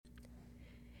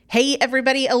Hey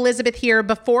everybody, Elizabeth here.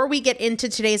 Before we get into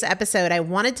today's episode, I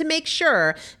wanted to make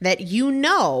sure that you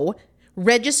know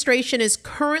registration is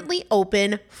currently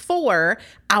open for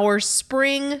our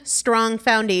Spring Strong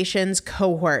Foundations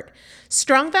cohort.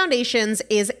 Strong Foundations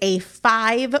is a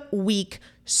 5-week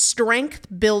strength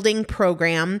building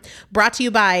program brought to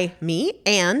you by me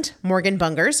and Morgan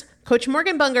Bungers. Coach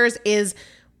Morgan Bungers is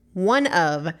one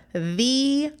of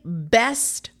the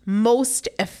best, most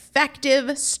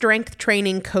effective strength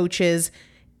training coaches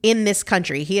in this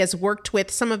country. He has worked with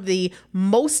some of the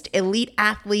most elite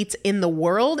athletes in the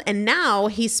world, and now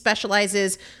he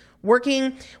specializes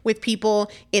working with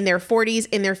people in their 40s,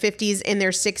 in their 50s, in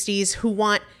their 60s who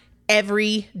want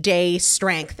everyday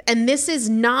strength. And this is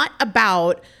not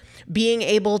about being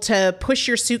able to push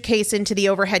your suitcase into the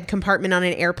overhead compartment on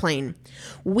an airplane.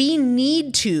 We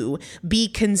need to be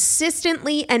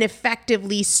consistently and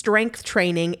effectively strength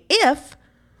training if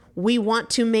we want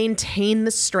to maintain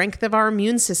the strength of our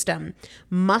immune system.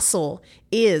 Muscle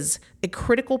is a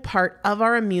critical part of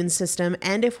our immune system,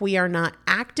 and if we are not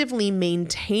actively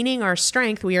maintaining our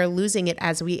strength, we are losing it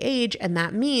as we age, and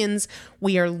that means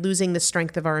we are losing the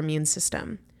strength of our immune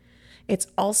system. It's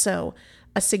also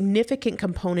a significant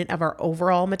component of our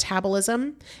overall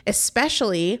metabolism,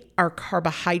 especially our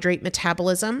carbohydrate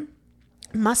metabolism.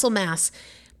 Muscle mass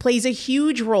plays a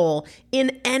huge role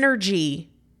in energy,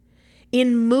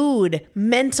 in mood,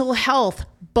 mental health,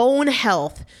 bone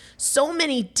health, so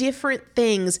many different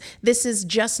things. This is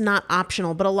just not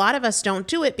optional, but a lot of us don't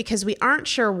do it because we aren't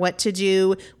sure what to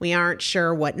do. We aren't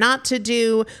sure what not to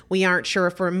do. We aren't sure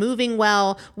if we're moving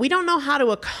well. We don't know how to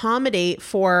accommodate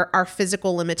for our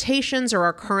physical limitations or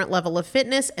our current level of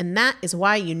fitness, and that is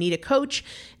why you need a coach,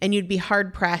 and you'd be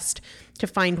hard-pressed to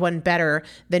find one better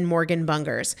than Morgan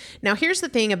Bungers. Now, here's the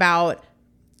thing about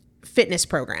fitness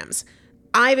programs.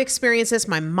 I've experienced this.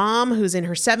 My mom, who's in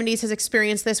her 70s, has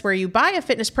experienced this, where you buy a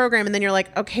fitness program and then you're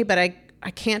like, okay, but I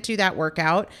can't do that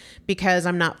workout because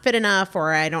I'm not fit enough,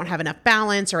 or I don't have enough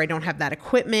balance, or I don't have that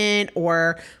equipment,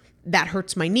 or that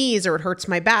hurts my knees, or it hurts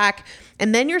my back.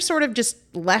 And then you're sort of just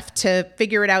left to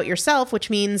figure it out yourself, which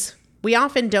means we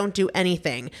often don't do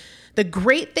anything. The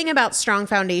great thing about Strong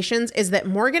Foundations is that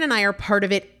Morgan and I are part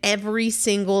of it every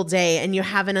single day, and you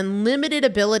have an unlimited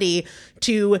ability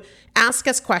to ask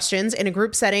us questions in a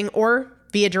group setting or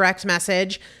via direct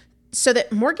message so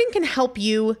that Morgan can help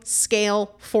you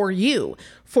scale for you,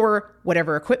 for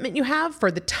whatever equipment you have, for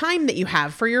the time that you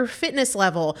have, for your fitness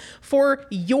level, for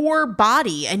your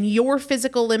body and your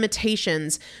physical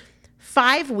limitations.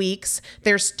 5 weeks,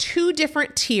 there's 2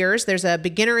 different tiers. There's a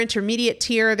beginner intermediate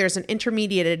tier. There's an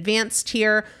intermediate advanced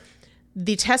tier.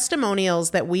 The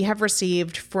testimonials that we have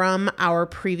received from our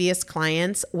previous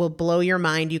clients will blow your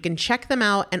mind. You can check them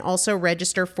out and also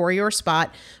register for your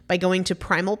spot by going to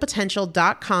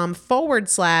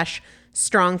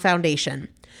primalpotential.com/strong foundation.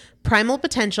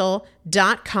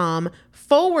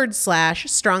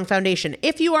 primalpotential.com/strong foundation.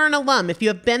 If you are an alum, if you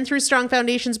have been through Strong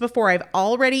Foundations before, I've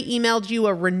already emailed you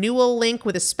a renewal link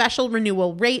with a special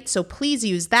renewal rate, so please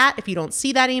use that. If you don't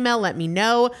see that email, let me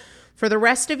know. For the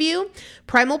rest of you,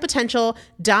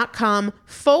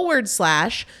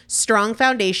 primalpotential.com/strong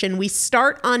foundation. We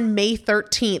start on May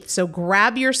 13th, so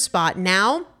grab your spot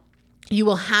now. You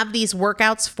will have these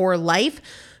workouts for life.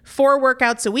 4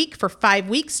 workouts a week for 5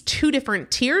 weeks, 2 different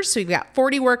tiers. So you've got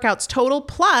 40 workouts total.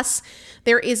 Plus,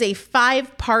 there is a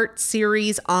 5-part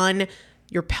series on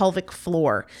your pelvic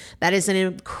floor. That is an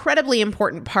incredibly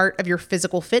important part of your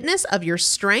physical fitness, of your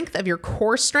strength, of your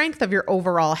core strength, of your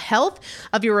overall health,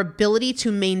 of your ability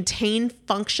to maintain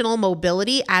functional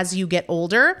mobility as you get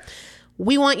older.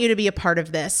 We want you to be a part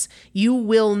of this. You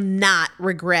will not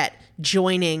regret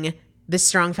joining the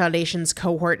Strong Foundations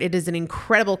cohort. It is an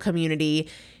incredible community.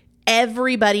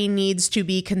 Everybody needs to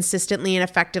be consistently and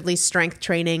effectively strength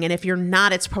training. And if you're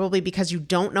not, it's probably because you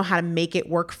don't know how to make it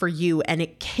work for you. And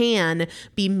it can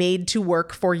be made to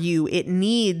work for you. It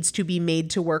needs to be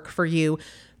made to work for you.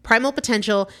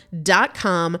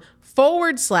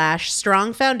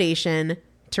 primalpotential.com/strong foundation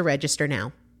to register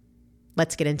now.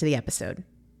 Let's get into the episode.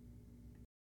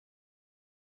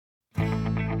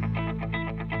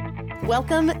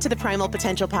 Welcome to the Primal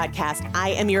Potential Podcast.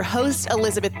 I am your host,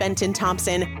 Elizabeth Benton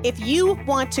Thompson. If you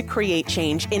want to create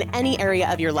change in any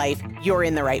area of your life, you're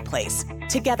in the right place.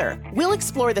 Together, we'll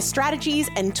explore the strategies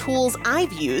and tools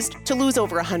I've used to lose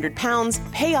over 100 pounds,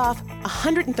 pay off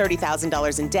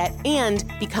 $130,000 in debt, and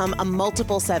become a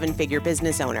multiple seven-figure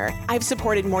business owner. I've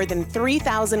supported more than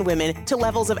 3,000 women to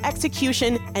levels of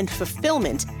execution and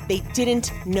fulfillment they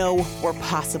didn't know were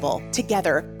possible.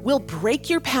 Together, we'll break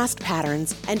your past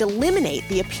patterns and eliminate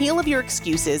the appeal of your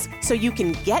excuses so you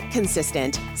can get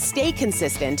consistent, stay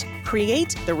consistent,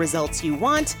 create the results you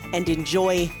want, and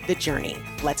enjoy the journey.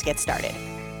 Let's get started.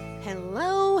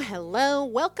 Hello.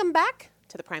 Welcome back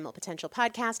to the Primal Potential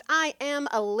Podcast. I am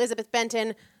Elizabeth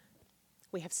Benton.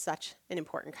 We have such an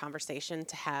important conversation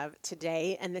to have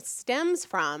today, and this stems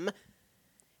from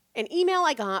an email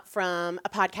I got from a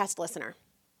podcast listener.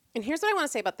 And here's what I want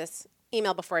to say about this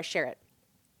email before I share it.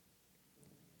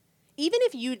 Even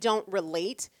if you don't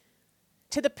relate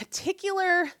to the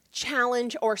particular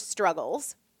challenge or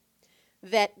struggles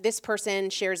that this person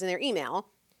shares in their email,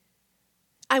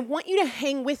 I want you to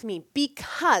hang with me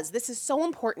because this is so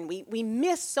important. We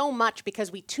miss so much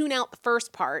because we tune out the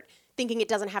first part thinking it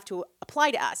doesn't have to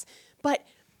apply to us. But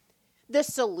the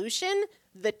solution,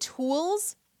 the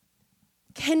tools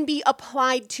can be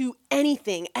applied to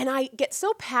anything. And I get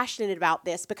so passionate about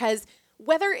this because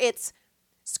whether it's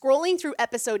scrolling through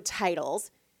episode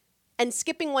titles and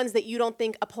skipping ones that you don't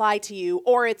think apply to you,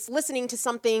 or it's listening to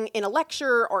something in a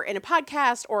lecture or in a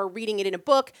podcast or reading it in a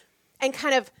book and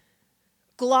kind of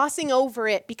glossing over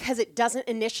it because it doesn't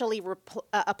initially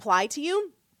apply to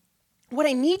you, what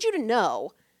I need you to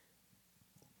know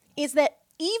is that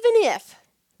even if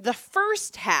the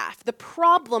first half, the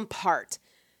problem part,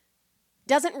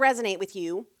 doesn't resonate with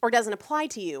you or doesn't apply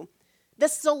to you, the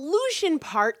solution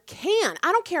part can.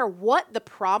 I don't care what the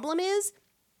problem is,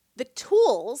 the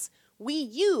tools we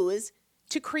use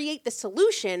to create the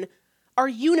solution are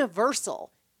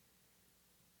universal.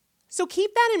 So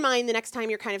keep that in mind the next time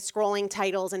you're kind of scrolling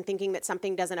titles and thinking that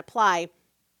something doesn't apply.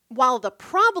 While the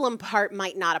problem part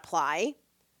might not apply,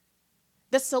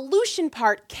 the solution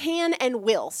part can and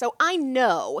will. So I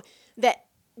know that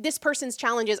this person's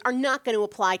challenges are not going to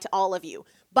apply to all of you,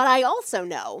 but I also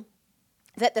know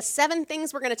that the 7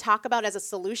 things we're going to talk about as a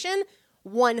solution,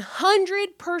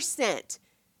 100%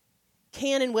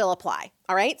 can and will apply.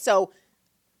 All right? So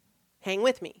hang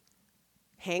with me.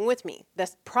 The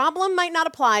problem might not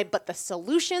apply, but the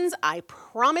solutions, I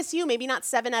promise you, maybe not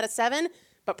 7 out of 7,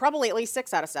 but probably at least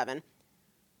 6 out of 7,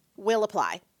 will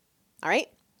apply. All right?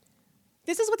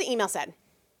 This is what the email said.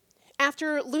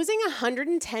 After losing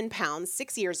 110 pounds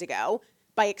 6 years ago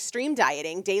by extreme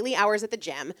dieting, daily hours at the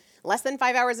gym, less than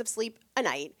 5 hours of sleep a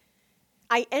night,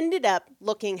 I ended up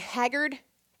looking haggard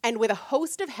and with a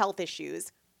host of health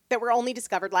issues that were only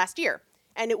discovered last year,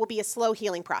 and it will be a slow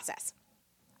healing process.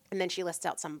 And then she lists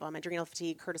out some of them: adrenal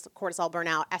fatigue, cortisol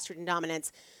burnout, estrogen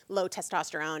dominance, low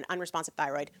testosterone, unresponsive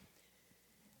thyroid.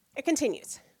 It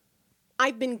continues.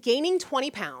 I've been gaining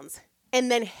 20 pounds and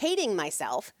then hating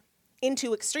myself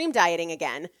into extreme dieting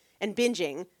again and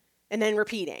binging and then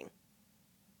repeating.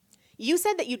 You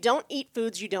said that you don't eat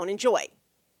foods you don't enjoy.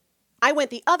 I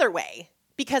went the other way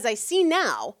because I see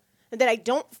now that I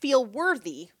don't feel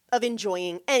worthy of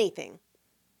enjoying anything.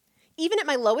 Even at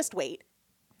my lowest weight,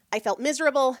 I felt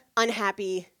miserable,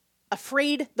 unhappy,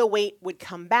 afraid the weight would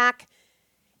come back,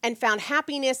 and found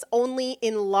happiness only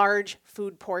in large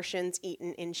food portions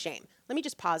eaten in shame. Let me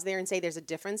just pause there and say there's a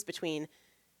difference between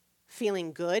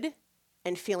feeling good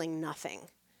and feeling nothing.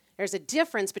 There's a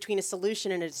difference between a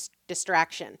solution and a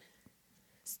distraction.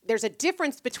 There's a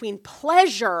difference between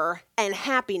pleasure and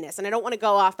happiness. And I don't want to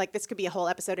go off like this could be a whole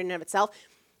episode in and of itself,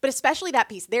 but especially that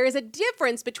piece. There is a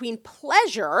difference between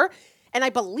pleasure, and I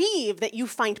believe that you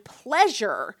find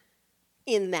pleasure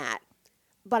in that,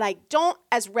 but I don't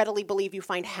as readily believe you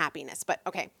find happiness. But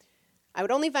okay, I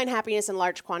would only find happiness in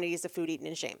large quantities of food eaten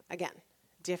in shame. Again,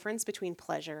 difference between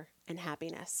pleasure and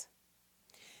happiness.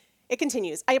 It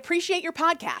continues. I appreciate your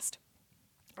podcast.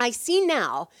 I see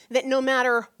now that no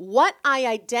matter what I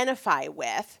identify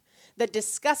with, the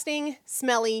disgusting,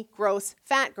 smelly, gross,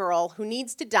 fat girl who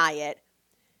needs to diet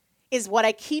is what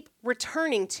I keep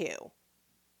returning to.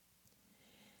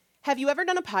 Have you ever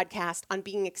done a podcast on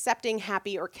being accepting,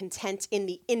 happy, or content in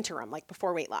the interim, like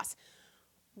before weight loss?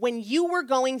 When you were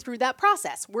going through that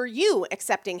process, were you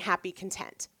accepting, happy,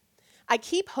 content? I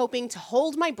keep hoping to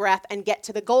hold my breath and get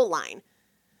to the goal line.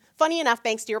 Funny enough,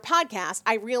 thanks to your podcast,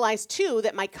 I realized too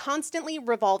that my constantly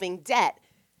revolving debt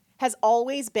has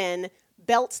always been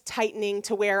belt tightening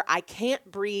to where I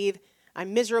can't breathe,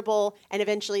 I'm miserable, and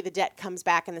eventually the debt comes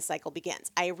back and the cycle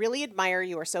begins. I really admire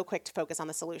you are so quick to focus on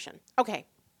the solution. Okay.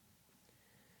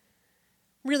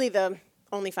 Really, the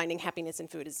only finding happiness in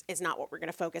food is not what we're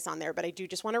going to focus on there. But I do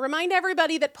just want to remind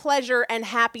everybody that pleasure and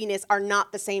happiness are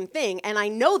not the same thing. And I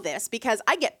know this because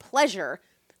I get pleasure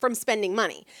from spending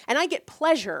money and I get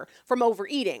pleasure from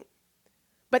overeating.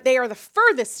 But they are the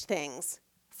furthest things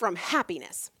from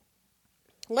happiness.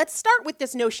 Let's start with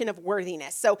this notion of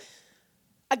worthiness. So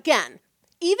again,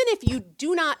 even if you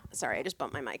do not, sorry, I just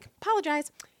bumped my mic.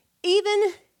 Apologize.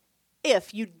 Even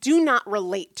if you do not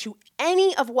relate to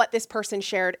any of what this person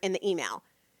shared in the email,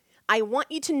 I want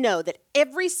you to know that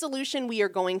every solution we are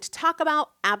going to talk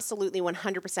about absolutely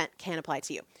 100% can apply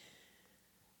to you.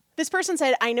 This person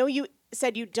said, I know you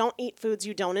said you don't eat foods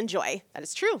you don't enjoy. That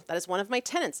is true. That is one of my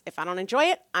tenets. If I don't enjoy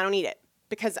it, I don't eat it,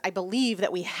 because I believe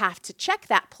that we have to check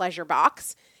that pleasure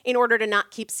box in order to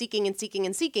not keep seeking and seeking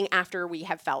and seeking after we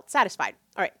have felt satisfied.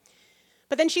 All right.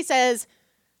 But then she says,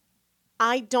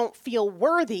 I don't feel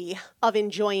worthy of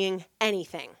enjoying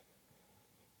anything.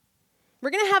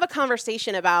 We're going to have a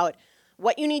conversation about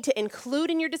what you need to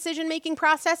include in your decision-making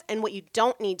process and what you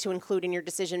don't need to include in your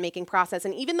decision-making process.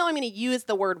 And even though I'm going to use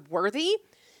the word worthy,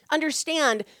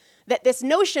 understand that this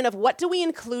notion of what do we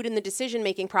include in the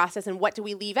decision-making process and what do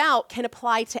we leave out can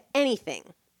apply to anything.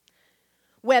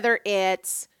 Whether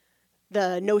it's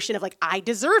the notion of like, I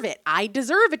deserve it. I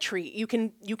deserve a treat. You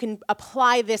can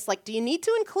apply this, like, do you need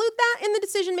to include that in the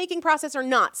decision-making process or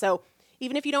not? So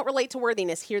even if you don't relate to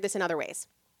worthiness, hear this in other ways.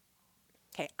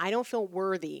 Okay, I don't feel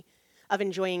worthy of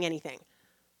enjoying anything.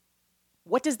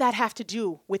 What does that have to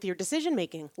do with your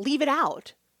decision-making? Leave it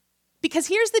out. Because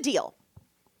here's the deal.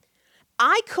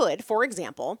 I could, for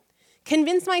example,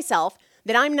 convince myself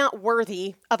that I'm not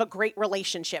worthy of a great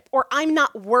relationship or I'm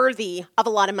not worthy of a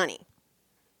lot of money.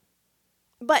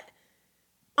 But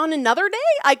on another day,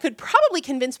 I could probably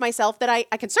convince myself that I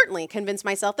can certainly convince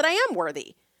myself that I am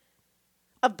worthy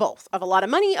of both, of a lot of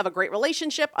money, of a great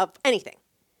relationship, of anything.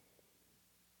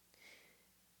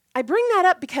 I bring that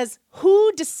up because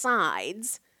who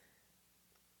decides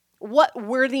what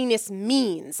worthiness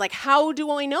means? Like, how do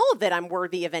I know that I'm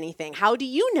worthy of anything? How do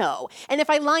you know? And if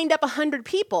I lined up 100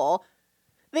 people,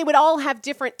 they would all have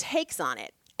different takes on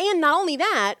it. And not only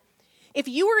that, if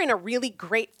you were in a really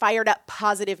great, fired up,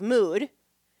 positive mood,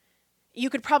 you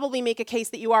could probably make a case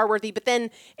that you are worthy. But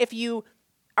then if you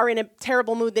are in a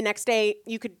terrible mood the next day,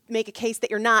 you could make a case that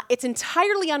you're not. It's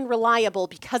entirely unreliable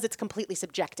because it's completely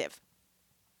subjective.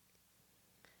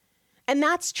 And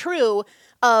that's true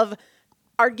of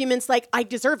arguments like, I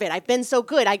deserve it. I've been so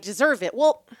good. I deserve it.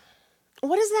 Well,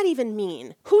 what does that even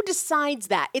mean? Who decides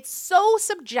that? It's so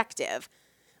subjective.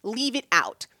 Leave it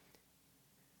out.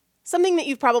 Something that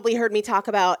you've probably heard me talk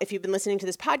about if you've been listening to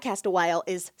this podcast a while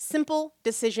is simple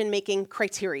decision-making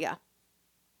criteria.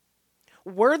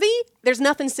 Worthy? There's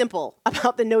nothing simple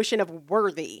about the notion of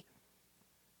worthy.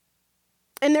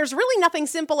 And there's really nothing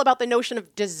simple about the notion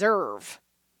of deserve.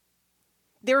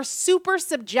 They're super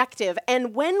subjective.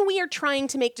 And when we are trying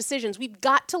to make decisions, we've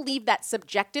got to leave that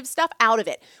subjective stuff out of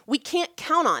it. We can't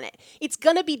count on it. It's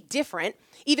going to be different,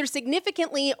 either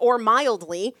significantly or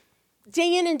mildly,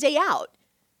 day in and day out.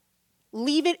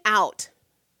 Leave it out.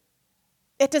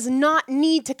 It does not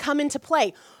need to come into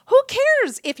play. Who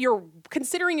cares if you're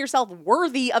considering yourself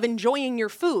worthy of enjoying your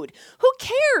food? Who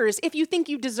cares if you think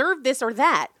you deserve this or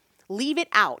that? Leave it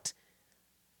out.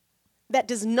 That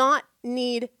does not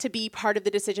need to be part of the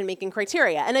decision-making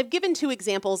criteria. And I've given 2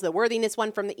 examples, the worthiness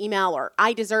one from the email or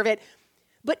I deserve it.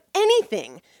 But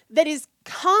anything that is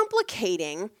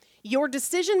complicating your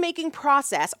decision-making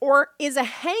process or is a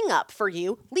hang-up for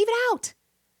you, leave it out.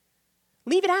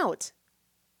 Leave it out.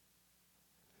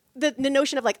 The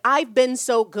notion of like, I've been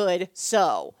so good,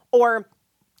 so, or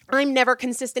I'm never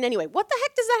consistent anyway. What the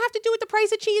heck does that have to do with the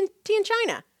price of tea in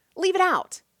China? Leave it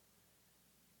out.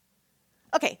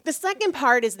 Okay, the second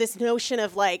part is this notion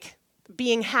of like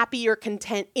being happy or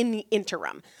content in the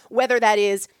interim, whether that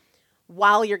is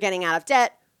while you're getting out of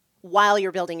debt, while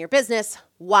you're building your business,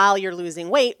 while you're losing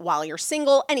weight, while you're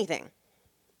single, anything.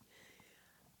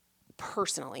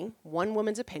 Personally, one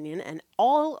woman's opinion, and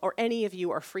all or any of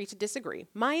you are free to disagree.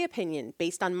 My opinion,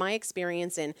 based on my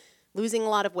experience in losing a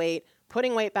lot of weight,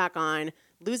 putting weight back on,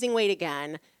 losing weight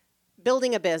again,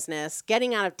 building a business,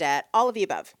 getting out of debt, all of the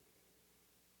above.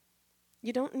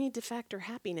 You don't need to factor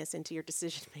happiness into your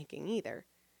decision-making either.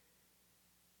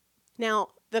 Now,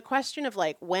 the question of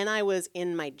like when I was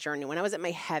in my journey, when I was at my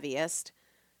heaviest,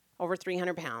 over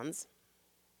 300 pounds,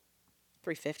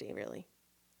 350 really,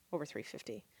 over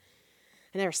 350.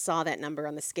 I never saw that number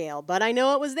on the scale, but I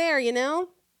know it was there, you know?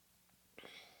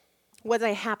 Was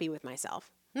I happy with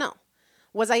myself? No.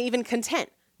 Was I even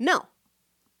content? No.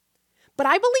 But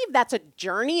I believe that's a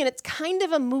journey and it's kind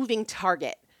of a moving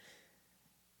target.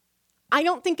 I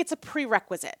don't think it's a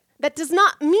prerequisite. That does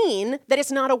not mean that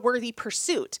it's not a worthy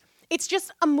pursuit. It's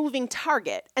just a moving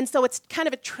target. And so it's kind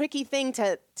of a tricky thing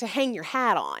to hang your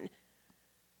hat on.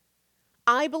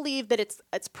 I believe that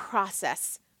it's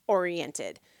process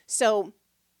oriented. So,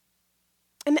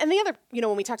 and the other,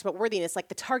 when we talked about worthiness, like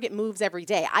the target moves every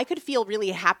day. I could feel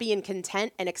really happy and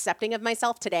content and accepting of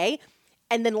myself today,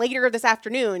 and then later this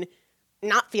afternoon,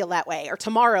 not feel that way, or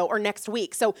tomorrow or next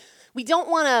week. So we don't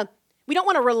want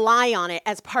to rely on it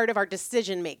as part of our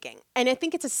decision making. And I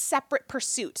think it's a separate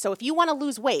pursuit. So if you want to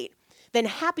lose weight, then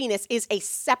happiness is a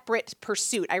separate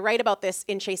pursuit. I write about this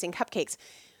in Chasing Cupcakes.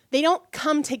 They don't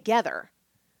come together.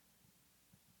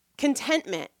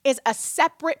 Contentment is a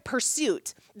separate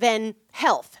pursuit than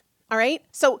health, all right?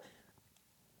 So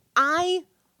I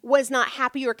was not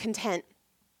happy or content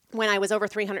when I was over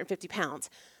 350 pounds,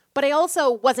 but I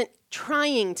also wasn't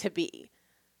trying to be.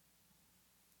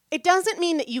 It doesn't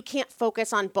mean that you can't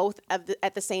focus on both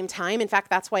at the same time. In fact,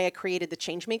 that's why I created the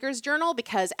Changemakers Journal,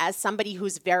 because as somebody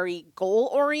who's very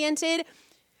goal-oriented,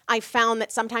 I found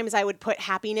that sometimes I would put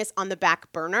happiness on the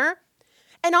back burner.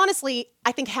 And honestly,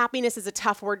 I think happiness is a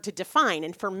tough word to define.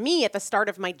 And for me, at the start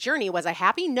of my journey, was I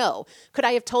happy? No. Could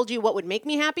I have told you what would make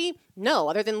me happy? No,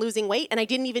 other than losing weight. And I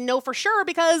didn't even know for sure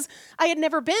because I had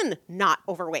never been not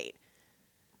overweight.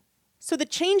 So the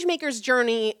Changemakers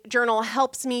Journal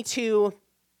helps me to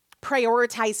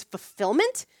prioritize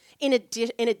fulfillment in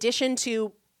addition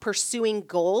to pursuing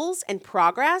goals and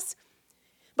progress.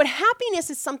 But happiness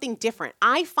is something different.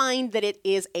 I find that it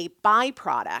is a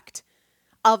byproduct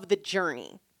of the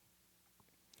journey.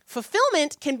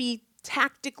 Fulfillment can be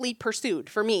tactically pursued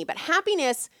for me, but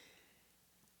happiness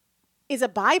is a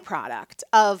byproduct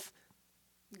of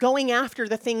going after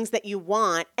the things that you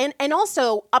want and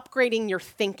also upgrading your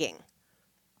thinking.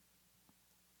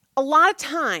 A lot of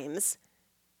times,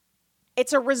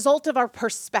 it's a result of our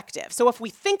perspective. So if we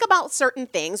think about certain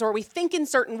things or we think in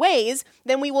certain ways,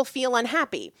 then we will feel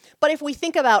unhappy. But if we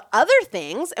think about other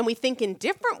things and we think in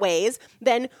different ways,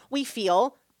 then we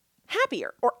feel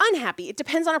happier or unhappy. It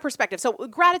depends on our perspective. So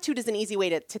gratitude is an easy way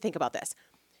to think about this.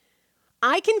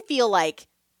 I can feel like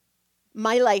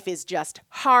my life is just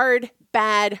hard,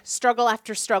 bad, struggle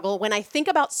after struggle when I think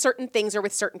about certain things or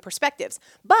with certain perspectives.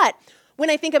 But when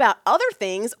I think about other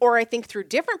things or I think through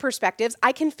different perspectives,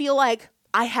 I can feel like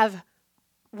I have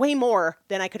way more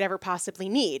than I could ever possibly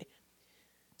need.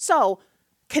 So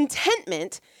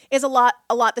contentment is a lot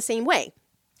the same way.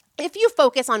 If you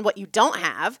focus on what you don't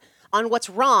have, on what's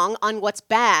wrong, on what's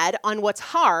bad, on what's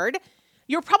hard,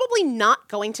 you're probably not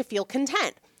going to feel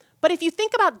content. But if you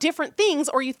think about different things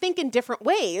or you think in different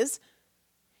ways,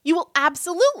 you will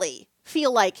absolutely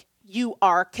feel like you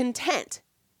are content.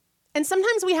 And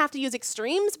sometimes we have to use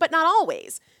extremes, but not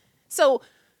always. So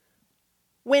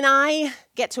when I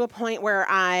get to a point where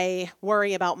I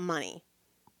worry about money,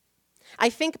 I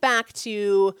think back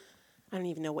to, I don't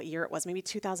even know what year it was, maybe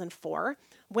 2004,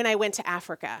 when I went to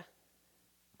Africa.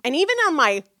 And even on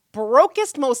my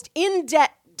brokest, most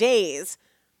in-debt days,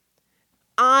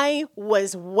 I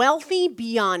was wealthy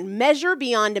beyond measure,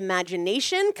 beyond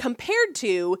imagination, compared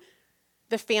to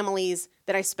the families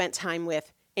that I spent time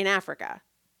with in Africa.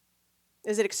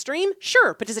 Is it extreme?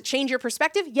 Sure. But does it change your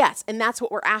perspective? Yes. And that's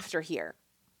what we're after here.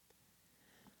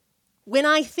 When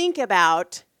I think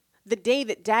about the day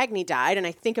that Dagny died, and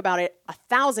I think about it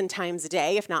 1,000 times a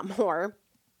day, if not more,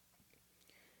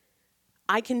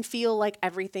 I can feel like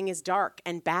everything is dark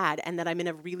and bad and that I'm in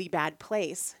a really bad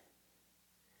place.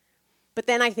 But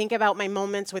then I think about my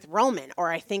moments with Roman, or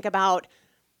I think about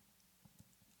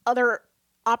other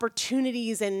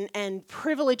opportunities and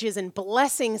privileges and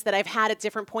blessings that I've had at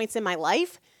different points in my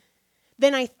life,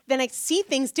 then I see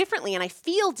things differently and I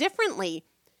feel differently.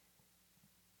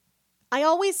 I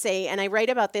always say, and I write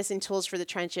about this in Tools for the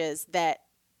Trenches, that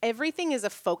everything is a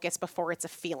focus before it's a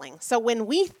feeling. So when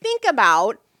we think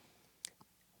about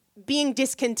being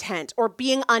discontent or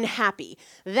being unhappy,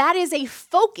 that is a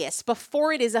focus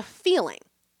before it is a feeling.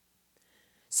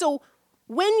 So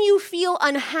when you feel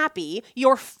unhappy,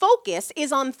 your focus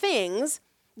is on things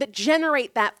that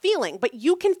generate that feeling, but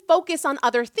you can focus on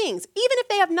other things, even if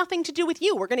they have nothing to do with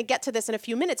you. We're going to get to this in a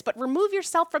few minutes, but remove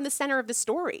yourself from the center of the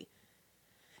story.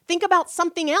 Think about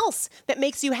something else that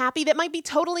makes you happy that might be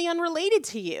totally unrelated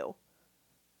to you.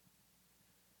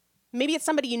 Maybe it's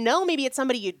somebody you know, maybe it's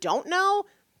somebody you don't know.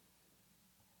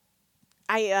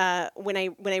 When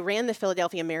I ran the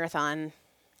Philadelphia Marathon,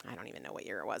 I don't even know what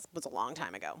year it was a long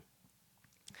time ago.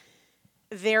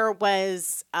 There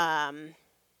was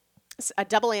a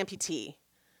double amputee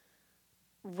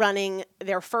running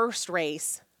their first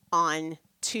race on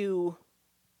 2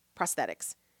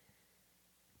 prosthetics.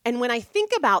 And when I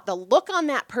think about the look on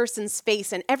that person's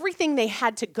face and everything they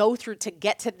had to go through to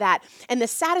get to that, and the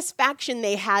satisfaction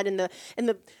they had and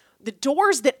the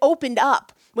doors that opened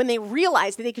up when they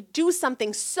realized that they could do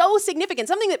something so significant,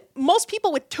 something that most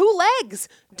people with 2 legs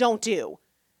don't do.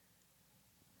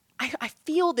 I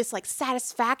feel this like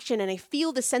satisfaction, and I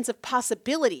feel the sense of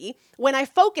possibility when I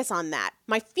focus on that.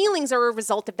 My feelings are a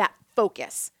result of that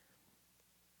focus.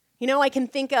 You know, I can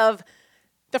think of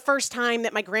the first time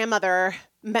that my grandmother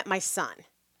met my son.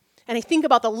 And I think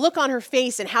about the look on her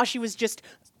face and how she was just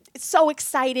so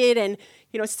excited and,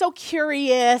 so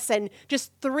curious and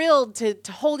just thrilled to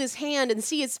hold his hand and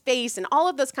see his face and all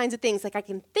of those kinds of things. Like, I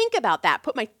can think about that,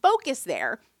 put my focus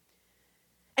there,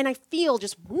 and I feel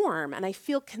just warm and I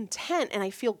feel content and I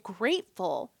feel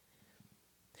grateful.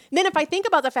 And then if I think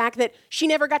about the fact that she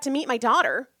never got to meet my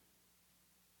daughter,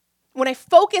 when I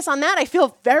focus on that, I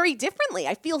feel very differently.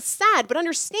 I feel sad, but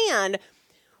understand,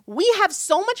 we have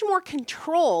so much more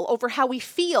control over how we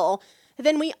feel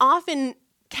than we often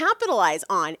capitalize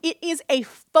on. It is a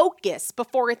focus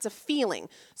before it's a feeling.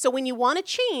 So when you want to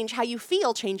change how you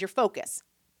feel, change your focus.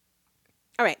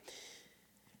 All right.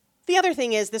 The other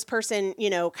thing is this person,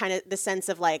 kind of the sense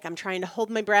of like, I'm trying to hold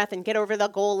my breath and get over the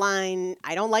goal line.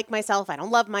 I don't like myself. I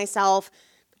don't love myself.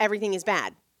 Everything is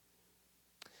bad.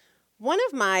 One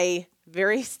of my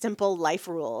very simple life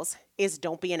rules is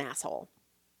don't be an asshole.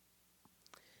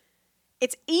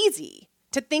 It's easy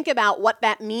to think about what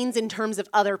that means in terms of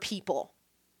other people.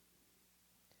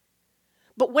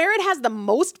 But where it has the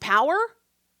most power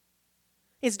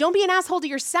is don't be an asshole to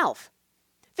yourself.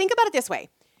 Think about it this way.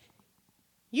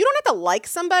 You don't have to like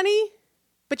somebody,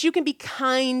 but you can be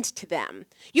kind to them.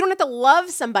 You don't have to love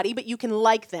somebody, but you can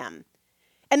like them.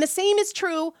 And the same is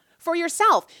true for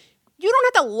yourself. You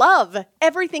don't have to love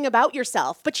everything about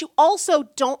yourself, but you also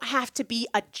don't have to be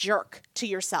a jerk to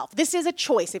yourself. This is a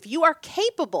choice. If you are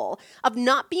capable of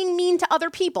not being mean to other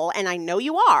people, and I know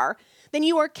you are, then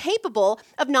you are capable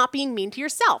of not being mean to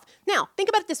yourself. Now, think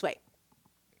about it this way.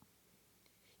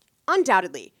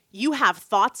 Undoubtedly, you have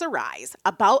thoughts arise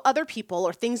about other people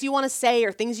or things you want to say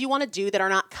or things you want to do that are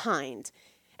not kind.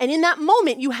 And in that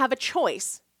moment, you have a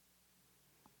choice.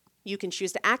 You can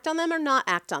choose to act on them or not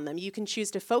act on them. You can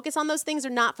choose to focus on those things or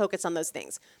not focus on those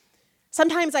things.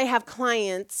 Sometimes I have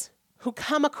clients who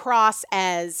come across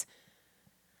as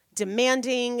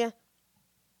demanding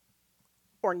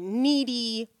or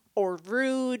needy or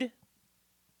rude,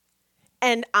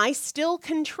 and I still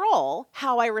control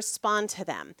how I respond to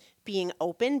them, being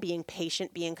open, being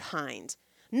patient, being kind.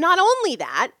 Not only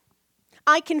that,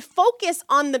 I can focus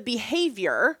on the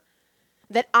behavior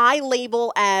that I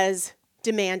label as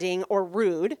demanding or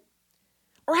rude,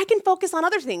 or I can focus on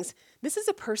other things. This is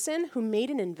a person who made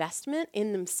an investment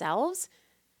in themselves,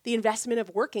 the investment of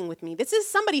working with me. This is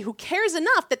somebody who cares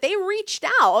enough that they reached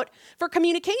out for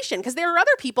communication, because there are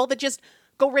other people that just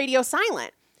go radio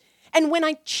silent. And when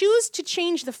I choose to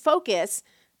change the focus,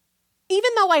 even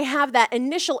though I have that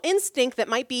initial instinct that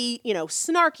might be,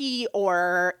 snarky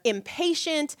or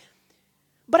impatient,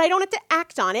 but I don't have to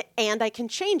act on it and I can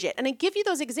change it. And I give you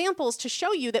those examples to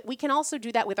show you that we can also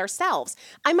do that with ourselves.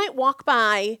 I might walk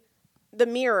by the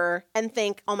mirror and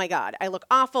think, oh my God, I look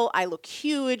awful, I look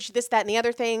huge, this, that, and the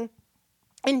other thing.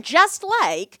 And just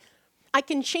like I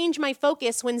can change my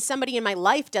focus when somebody in my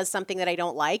life does something that I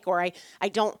don't like or I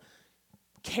don't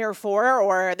care for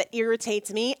or that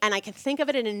irritates me, and I can think of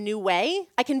it in a new way,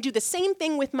 I can do the same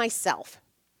thing with myself.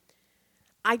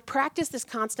 I practice this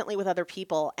constantly with other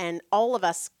people, and all of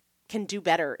us can do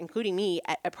better, including me,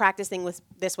 at practicing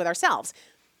this with ourselves.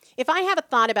 If I have a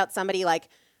thought about somebody like,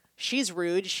 she's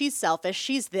rude, she's selfish,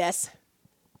 she's this,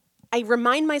 I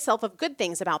remind myself of good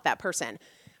things about that person.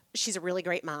 She's a really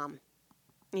great mom.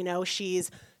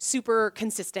 She's super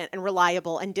consistent and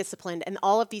reliable and disciplined and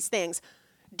all of these things.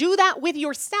 Do that with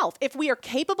yourself. If we are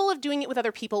capable of doing it with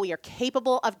other people, we are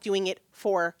capable of doing it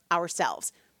for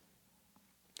ourselves.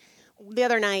 The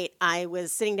other night, I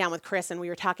was sitting down with Chris and we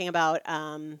were talking about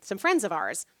some friends of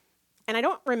ours. And I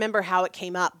don't remember how it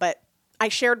came up, but I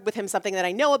shared with him something that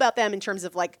I know about them in terms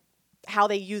of like how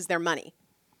they use their money.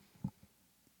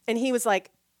 And he was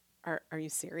like, are you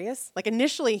serious? Like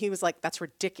initially he was like, that's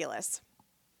ridiculous.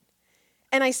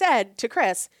 And I said to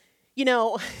Chris,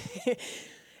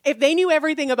 if they knew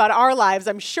everything about our lives,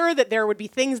 I'm sure that there would be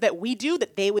things that we do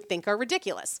that they would think are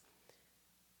ridiculous.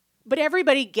 But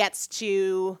everybody gets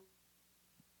to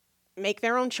make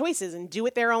their own choices and do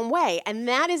it their own way. And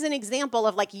that is an example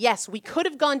of like, yes, we could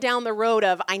have gone down the road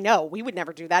of, I know, we would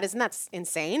never do that. Isn't that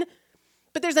insane?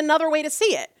 But there's another way to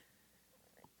see it.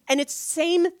 And it's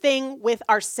same thing with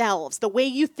ourselves, the way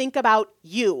you think about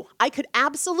you. I could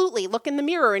absolutely look in the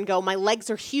mirror and go, my legs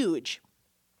are huge.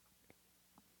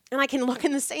 And I can look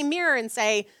in the same mirror and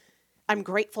say, I'm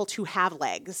grateful to have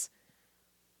legs.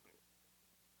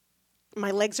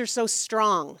 My legs are so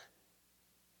strong.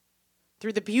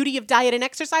 Through the beauty of diet and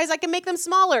exercise, I can make them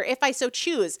smaller if I so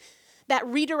choose. That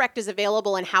redirect is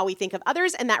available in how we think of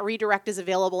others, and that redirect is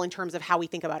available in terms of how we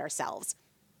think about ourselves.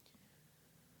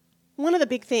 One of the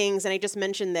big things, and I just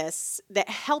mentioned this, that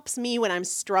helps me when I'm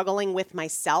struggling with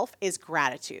myself is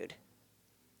gratitude.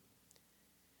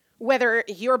 Whether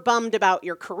you're bummed about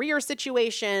your career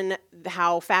situation,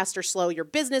 how fast or slow your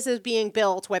business is being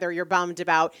built, whether you're bummed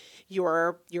about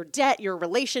your debt, your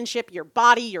relationship, your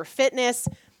body, your fitness,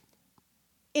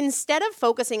 instead of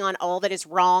focusing on all that is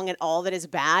wrong and all that is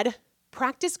bad,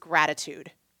 practice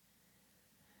gratitude.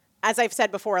 As I've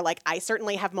said before, like I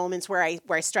certainly have moments where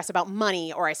I stress about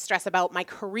money or I stress about my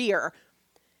career.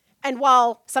 And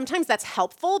while sometimes that's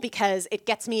helpful because it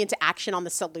gets me into action on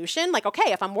the solution, like,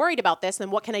 okay, if I'm worried about this,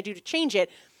 then what can I do to change it?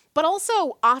 But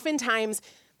also oftentimes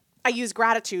I use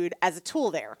gratitude as a tool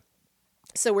there.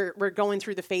 So we're going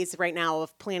through the phase right now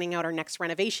of planning out our next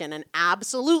renovation. And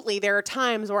absolutely, there are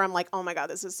times where I'm like, oh my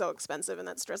God, this is so expensive and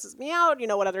that stresses me out. You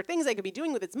know, what other things I could be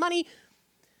doing with its money?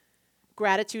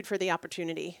 Gratitude for the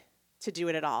opportunity to do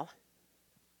it at all.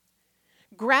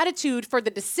 Gratitude for the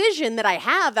decision that I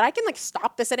have that I can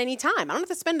stop this at any time. I don't have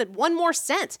to spend one more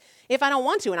cent if I don't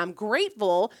want to. And I'm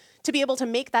grateful to be able to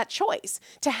make that choice,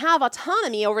 to have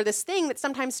autonomy over this thing that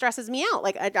sometimes stresses me out.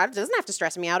 It doesn't have to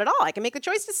stress me out at all. I can make the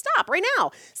choice to stop right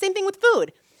now. Same thing with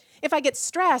food. If I get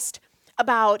stressed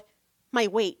about my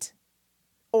weight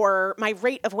or my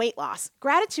rate of weight loss,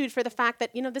 gratitude for the fact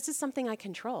that, this is something I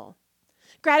control.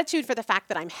 Gratitude for the fact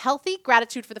that I'm healthy,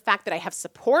 gratitude for the fact that I have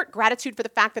support, gratitude for the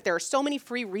fact that there are so many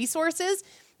free resources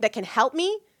that can help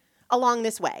me along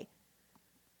this way.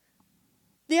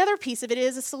 The other piece of it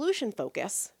is a solution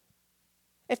focus.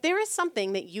 If there is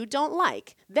something that you don't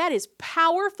like, that is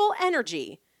powerful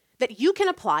energy that you can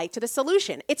apply to the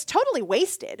solution. It's totally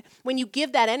wasted when you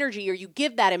give that energy or you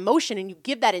give that emotion and you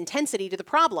give that intensity to the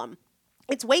problem.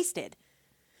 It's wasted.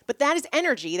 But that is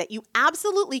energy that you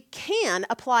absolutely can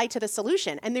apply to the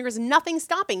solution, and there is nothing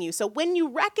stopping you. So when you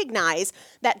recognize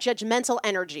that judgmental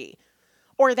energy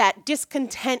or that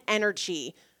discontent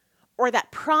energy or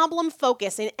that problem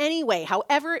focus in any way,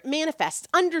 however it manifests,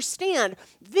 understand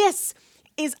this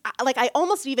is I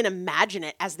almost even imagine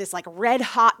it as this red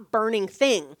hot burning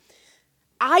thing.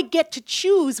 I get to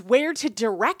choose where to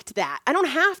direct that. I don't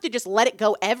have to just let it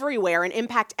go everywhere and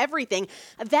impact everything.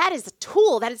 That is a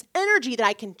tool, that is energy that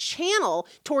I can channel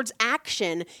towards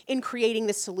action in creating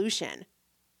the solution.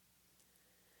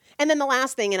 And then the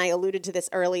last thing, and I alluded to this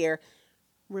earlier,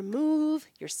 remove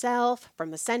yourself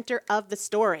from the center of the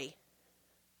story.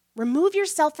 Remove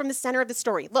yourself from the center of the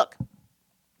story. Look,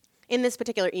 in this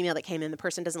particular email that came in, the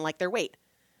person doesn't like their weight.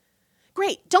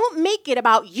 Great. Don't make it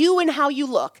about you and how you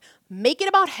look. Make it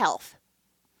about health.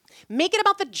 Make it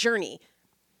about the journey.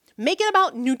 Make it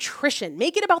about nutrition.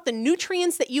 Make it about the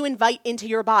nutrients that you invite into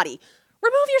your body.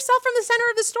 Remove yourself from the center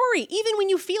of the story, even when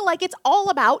you feel like it's all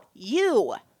about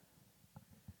you.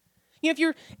 If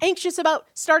you're anxious about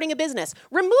starting a business,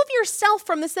 remove yourself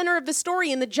from the center of the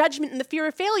story and the judgment and the fear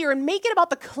of failure and make it about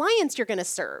the clients you're going to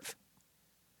serve.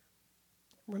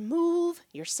 Remove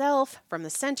yourself from the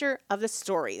center of the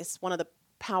story. This is one of the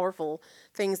powerful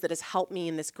things that has helped me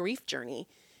in this grief journey,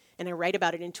 and I write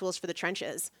about it in Tools for the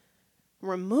Trenches.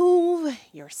 Remove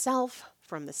yourself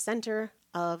from the center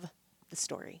of the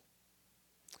story.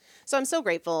 So I'm so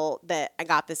grateful that I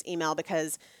got this email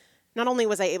because not only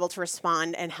was I able to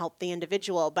respond and help the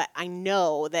individual, but I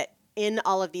know that in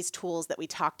all of these tools that we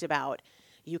talked about,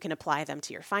 you can apply them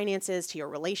to your finances, to your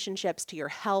relationships, to your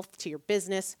health, to your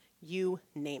business, you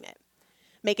name it.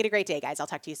 Make it a great day, guys. I'll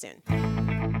talk to you soon.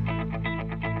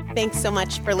 Thanks so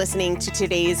much for listening to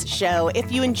today's show.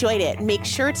 If you enjoyed it, make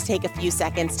sure to take a few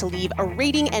seconds to leave a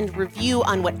rating and review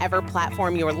on whatever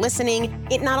platform you're listening.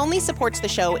 It not only supports the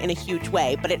show in a huge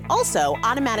way, but it also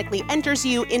automatically enters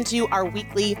you into our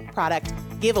weekly product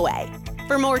giveaway.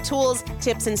 For more tools,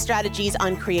 tips, and strategies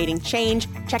on creating change,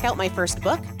 check out my first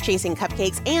book, Chasing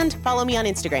Cupcakes, and follow me on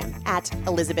Instagram at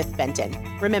Elizabeth Benton.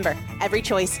 Remember, every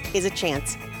choice is a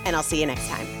chance, and I'll see you next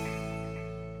time.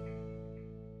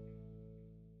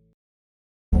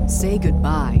 Say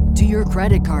goodbye to your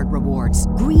credit card rewards.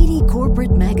 Greedy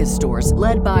corporate mega stores,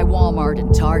 led by Walmart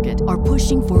and Target, are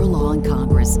pushing for a law in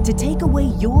Congress to take away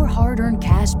your hard-earned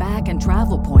cash back and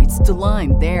travel points to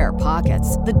line their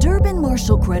pockets. The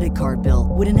Durbin-Marshall credit card bill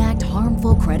would enact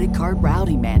harmful credit card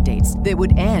routing mandates that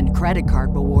would end credit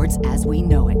card rewards as we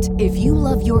know it. If you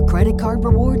love your credit card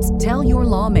rewards, tell your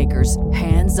lawmakers,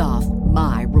 hands off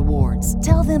my rewards.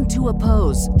 Tell them to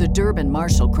oppose the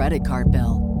Durbin-Marshall credit card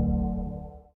bill.